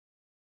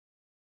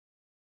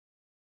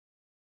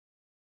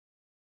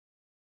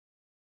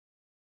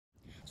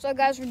So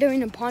guys, we're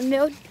doing a pond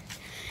build,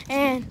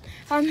 and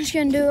I'm just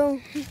gonna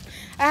do,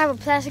 I have a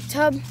plastic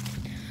tub,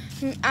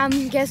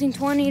 I'm guessing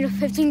 20 to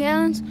 15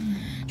 gallons.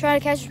 Try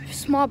to catch a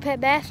small pet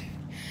bass.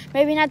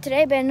 Maybe not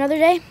today, but another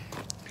day.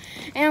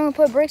 And I'm gonna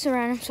put bricks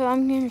around them. So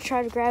I'm gonna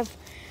try to grab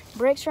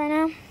bricks right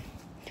now.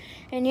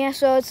 And yeah,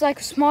 so it's like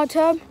a small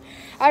tub.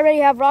 I already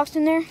have rocks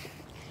in there.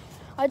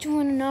 I just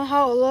wanna know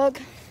how it'll look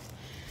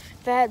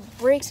if I had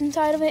bricks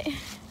inside of it.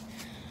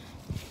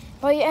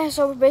 But yeah,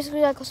 so we're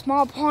basically like a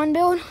small pond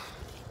build.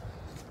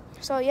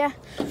 So yeah,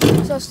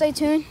 so stay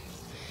tuned.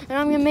 And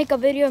I'm gonna make a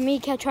video of me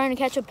trying to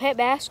catch a pet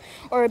bass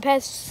or a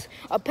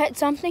pet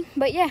something.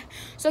 But yeah,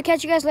 so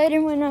catch you guys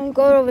later when I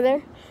go over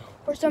there.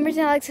 For some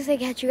reason I like to say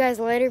catch you guys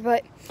later,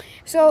 but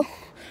so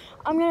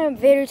I'm gonna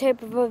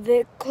videotape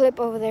a clip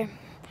over there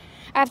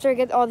after I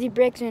get all the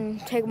bricks and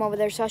take them over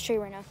there. So I'll show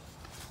you right now.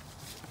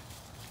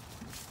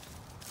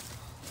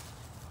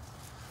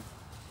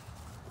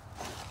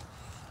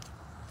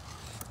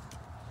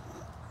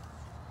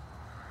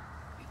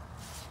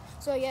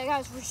 So yeah,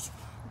 guys, we're just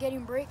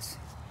getting bricks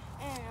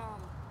and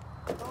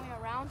going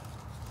around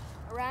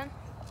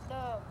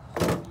the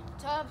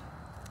tub.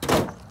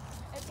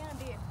 It's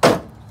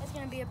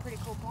gonna be a pretty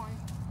cool pond.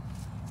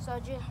 So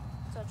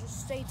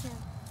just stay tuned.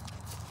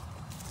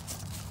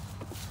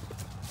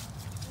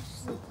 This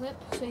is the clip.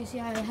 So you see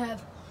how I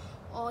have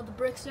all the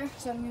bricks there.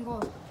 So I'm gonna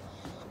go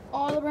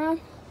all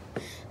around.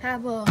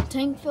 Have a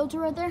tank filter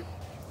right there.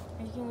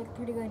 It's gonna look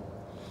pretty good.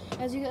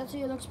 As you can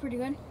see, it looks pretty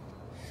good.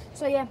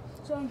 So yeah,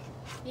 I'm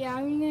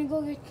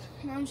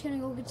just gonna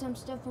go get some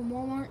stuff from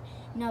Walmart,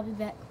 and I'll be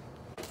back.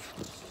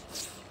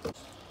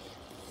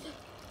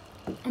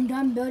 I'm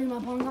done building my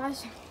pond,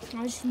 guys.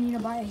 I just need to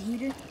buy a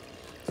heater.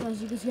 So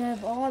as you can see, I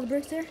have all the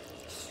bricks there,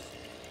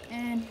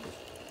 and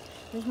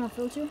there's my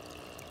filter.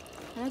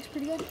 That looks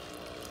pretty good,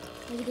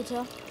 as you can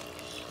tell.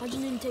 I just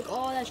need to take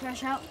all that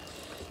trash out.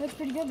 It looks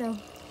pretty good though.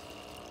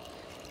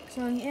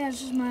 So yeah,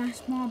 this is my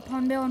small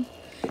pond build,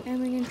 and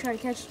we're gonna try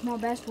to catch a small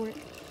bass for it.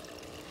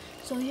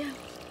 So yeah,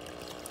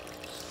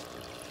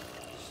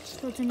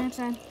 till next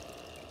time.